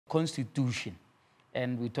constitution.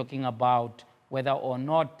 And we're talking about whether or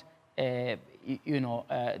not our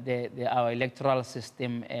electoral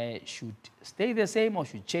system should stay the same or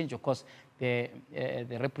should change. Of course, the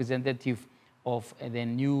representative of the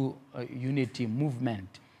new unity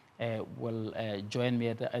movement will join me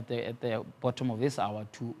at the bottom of this hour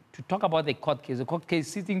to talk about the court case. The court case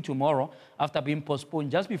sitting tomorrow after being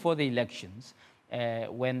postponed just before the elections,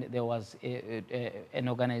 when there was an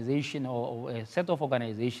organization or a set of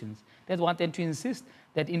organizations that wanted to insist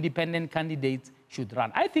that independent candidates should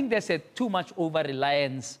run. I think there's too much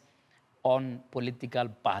over-reliance on political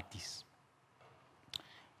parties.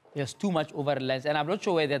 There's too much over-reliance, and I'm not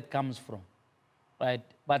sure where that comes from, right?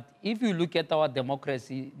 But if you look at our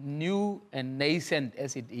democracy, new and nascent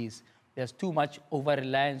as it is, there's too much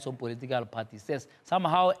over-reliance on political parties. There's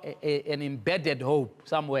somehow an embedded hope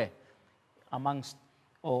somewhere amongst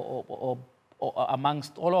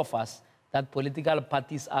amongst all of us that political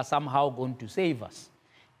parties are somehow going to save us.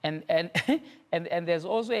 And there's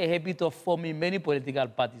also a habit of forming many political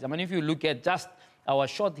parties. I mean, if you look at just our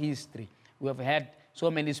short history, we have had so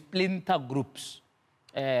many splinter groups,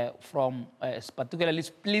 particularly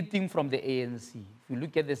splitting from the ANC. If you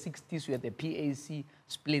look at the 60s, we had the PAC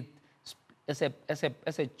split as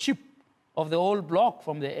a chip of the whole bloc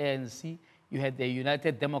from the ANC. You had the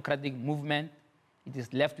United Democratic Movement. It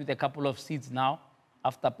is left with a couple of seats now,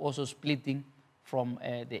 after also splitting from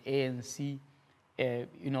the ANC.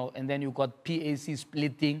 And then you got PAC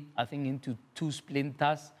splitting, I think, into two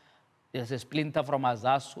splinters. There's a splinter from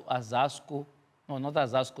Azasco. No, not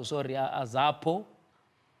Azasco, sorry, Azapo.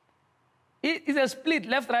 It's a split,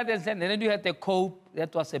 left, right, and center. And then you had the COPE.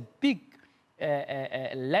 That was a big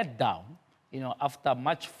letdown, after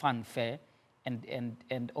much fanfare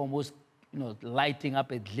and almost, lighting up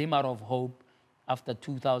a glimmer of hope after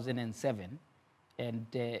 2007. And,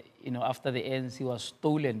 after the ANC was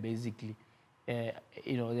stolen, basically, there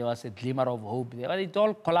was a glimmer of hope there. But it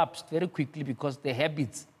all collapsed very quickly because the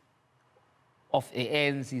habits of the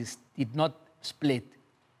ANC did not split.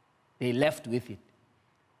 They left with it.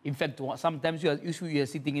 In fact, sometimes you are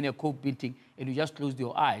sitting in a COPE meeting and you just close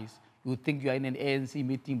your eyes, you would think you are in an ANC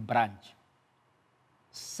meeting branch.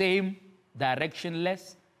 Same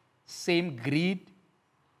directionless, same greed,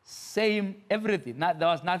 same everything. There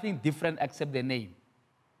was nothing different except the name.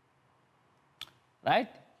 Right?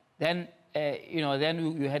 Then,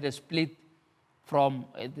 then you had a split from,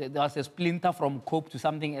 there was a splinter from COPE to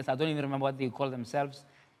something else. I don't even remember what they call themselves.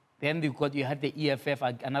 Then you had the EFF,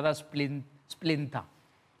 another splinter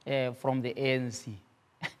from the ANC.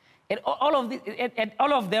 And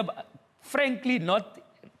all of them, frankly, not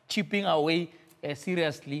chipping away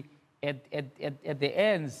seriously at the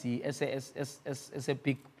ANC as a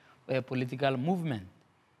big political movement,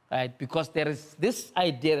 right? Because there is this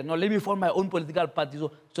idea that, no, let me form my own political party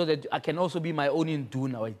so that I can also be my own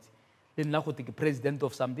induna, right? Then I'll take a president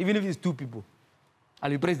of something, even if it's two people.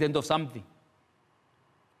 I'll be president of something.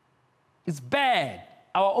 It's bad.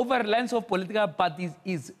 Our over-reliance of political parties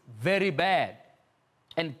is very bad.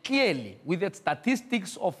 And clearly, with the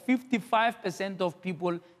statistics of 55% of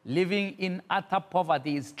people living in utter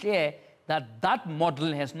poverty, it's clear that that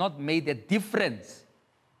model has not made a difference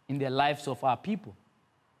in the lives of our people.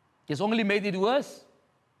 It's only made it worse.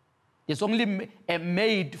 It's only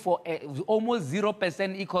made for almost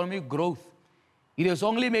 0% economic growth. It has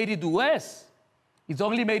only made it worse. It's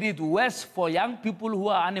only made it worse for young people who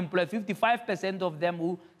are unemployed, 55% of them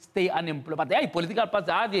who stay unemployed. But hey, political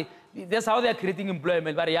parties, that's how they're creating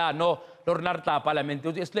employment. But yeah, no, parliament.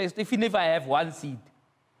 Even if I have one seat,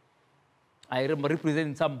 I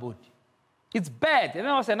represent somebody. It's bad. And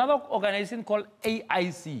there was another organization called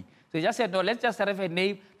AIC. So they just said, no, let's just have a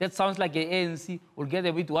name that sounds like an ANC. We'll get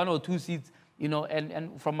a bit 1 or 2 seats,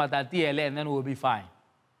 and from Matatiele, and then we'll be fine.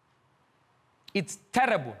 It's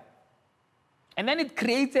terrible. And then it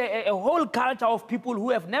creates a whole culture of people who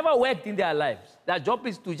have never worked in their lives. Their job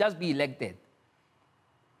is to just be elected.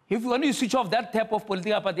 If you want to switch off that type of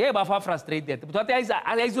political party, you're frustrated. But I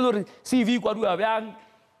CV,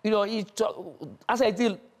 as I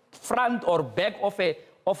tell, front or back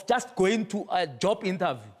of just going to a job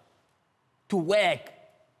interview, to work.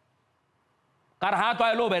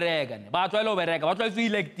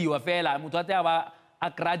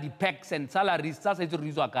 Packs and salaries,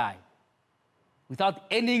 without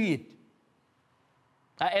ending it.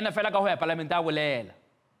 And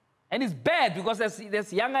it's bad because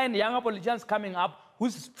there's younger and younger politicians coming up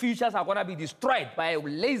whose futures are going to be destroyed by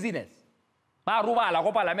laziness.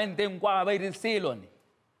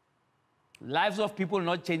 Lives of people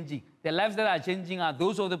not changing. The lives that are changing are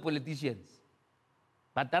those of the politicians.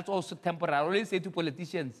 But that's also temporary. I always say to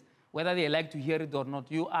politicians, whether they like to hear it or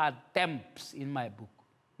not, you are temps in my book.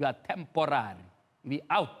 You are temporary. You'll be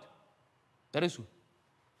out very soon.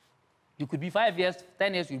 You could be 5 years,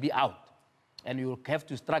 10 years, you'll be out. And you'll have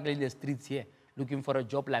to struggle in the streets here, looking for a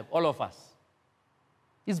job like all of us.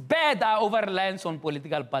 It's bad, our over-reliance on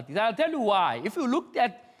political parties. I'll tell you why. If you looked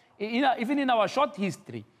at, even in our short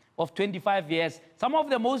history of 25 years, some of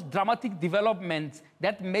the most dramatic developments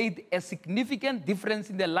that made a significant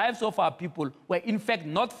difference in the lives of our people were, in fact,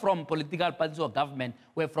 not from political parties or government,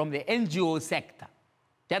 were from the NGO sector.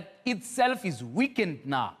 That itself is weakened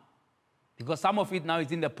now, because some of it now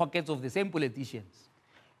is in the pockets of the same politicians.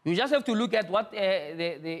 You just have to look at what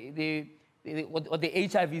what the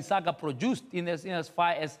HIV saga produced in as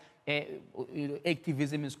far as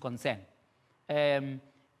activism is concerned.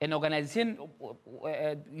 An organization,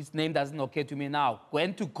 its name doesn't occur to me now,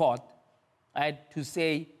 went to court to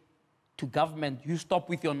say to government, you stop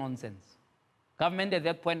with your nonsense. Government at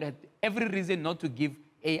that point had every reason not to give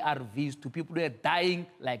ARVs to people who are dying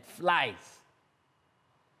like flies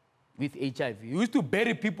with HIV. We used to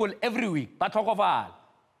bury people every week, but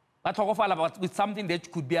with something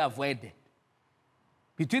that could be avoided.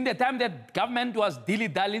 Between the time that government was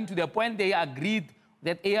dilly-dallying to the point they agreed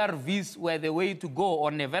that ARVs were the way to go,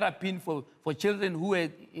 or nevirapine for children who were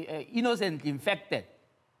innocently infected,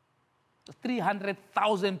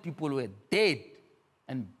 300,000 people were dead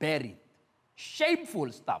and buried.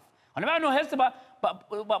 Shameful stuff. Whenever I know about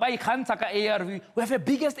ARV, we have the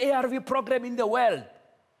biggest ARV program in the world.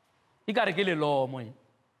 You got to kill a law, man.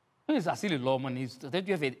 It's a silly law, man. It's that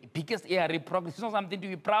you have the biggest ARV program. It's not something to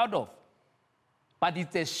be proud of. But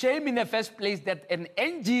it's a shame in the first place that an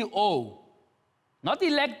NGO, not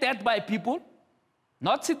elected by people,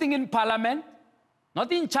 not sitting in parliament,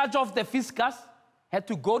 not in charge of the fiscus, had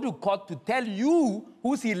to go to court to tell you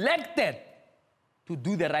who's elected to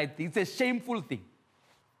do the right thing. It's a shameful thing.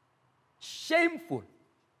 Shameful,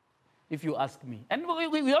 if you ask me. And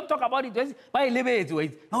we don't talk about it. By now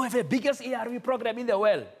we have the biggest ARV program in the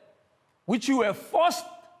world, which you were forced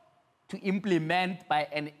to implement by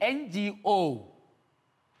an NGO.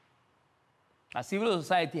 A civil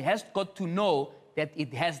society has got to know that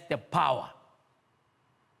it has the power.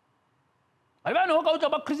 I don't know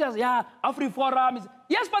about Christians, yeah, AfriForum.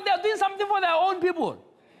 Yes, but they are doing something for their own people.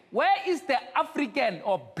 Where is the African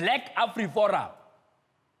or black AfriForum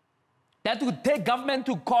that would take government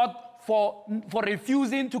to court for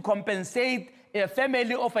refusing to compensate a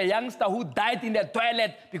family of a youngster who died in the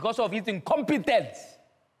toilet because of his incompetence?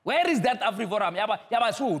 Where is that AfriForum?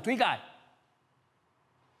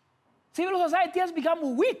 Civil society has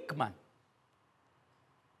become weak, man.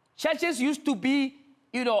 Churches used to be,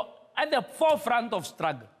 at the forefront of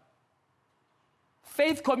struggle.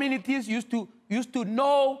 Faith communities used to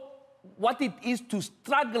know what it is to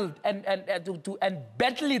struggle and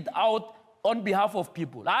battle it out on behalf of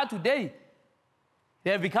people. Today,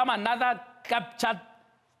 they have become another captured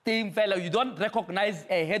thing, fellow. You don't recognize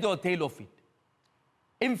a head or tail of it.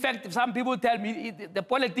 In fact, some people tell me the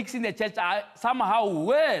politics in the church are somehow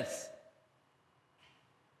worse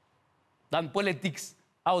than politics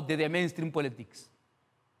out there, the mainstream politics.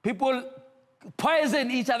 People poison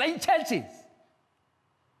each other in churches,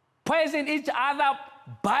 poison each other,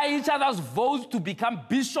 buy each other's votes to become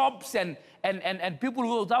bishops and people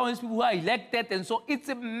who are elected, and so it's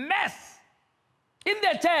a mess in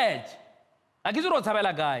the church.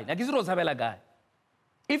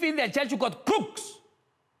 If in the church you got crooks,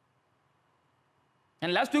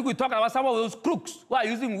 and last week we talked about some of those crooks who are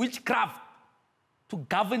using witchcraft to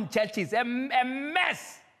govern churches, a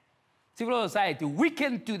mess. Civil society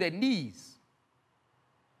weakened to the knees.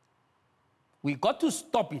 We got to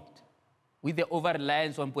stop it with the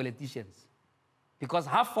over-reliance on politicians, because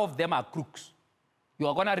half of them are crooks. You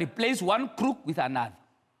are going to replace one crook with another.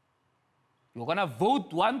 You're going to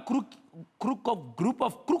vote one group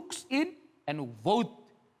of crooks in and vote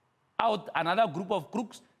out another group of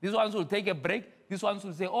crooks. These ones will take a break. These ones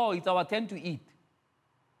will say, oh, it's our turn to eat.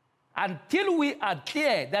 Until we are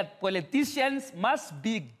clear that politicians must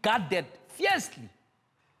be guarded fiercely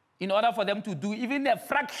in order for them to do even a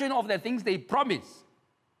fraction of the things they promise,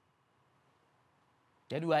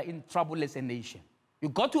 then we are in trouble as a nation.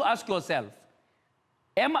 You've got to ask yourself,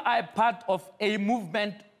 am I part of a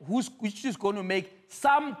movement which is going to make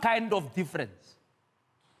some kind of difference?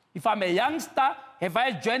 If I'm a youngster, have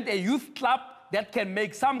I joined a youth club that can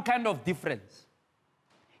make some kind of difference?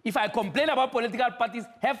 If I complain about political parties,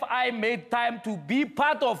 have I made time to be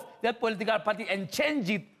part of that political party and change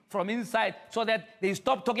it from inside so that they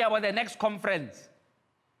stop talking about the next conference?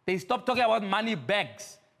 They stop talking about money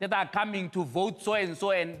bags. that are coming to vote so and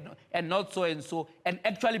so and not so and so, and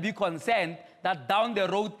actually be concerned that down the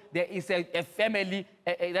road there is a family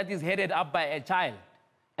that is headed up by a child,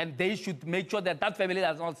 and they should make sure that that family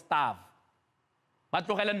does not starve.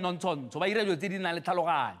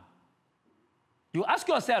 You ask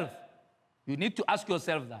yourself, you need to ask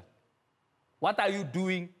yourself that. What are you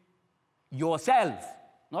doing yourself?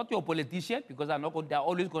 Not your politician, because they're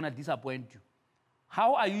always going to disappoint you.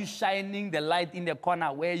 How are you shining the light in the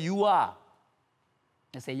corner where you are?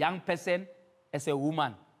 As a young person, as a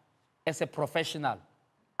woman, as a professional,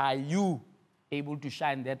 are you able to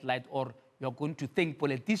shine that light, or you're going to think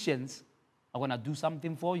politicians are going to do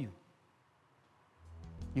something for you?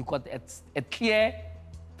 You've got a clear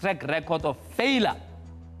track record of failure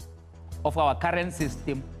of our current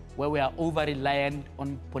system, where we are over-reliant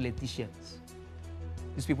on politicians.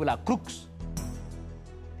 These people are crooks.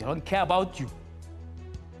 They don't care about you.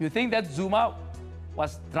 You think that Zuma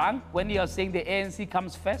was drunk when he was saying the ANC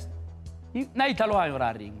comes first? He's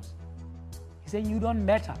saying you don't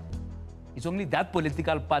matter. It's only that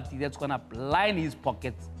political party that's going to line his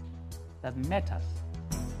pockets that matters.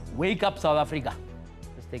 Wake up, South Africa.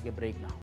 Let's take a break now.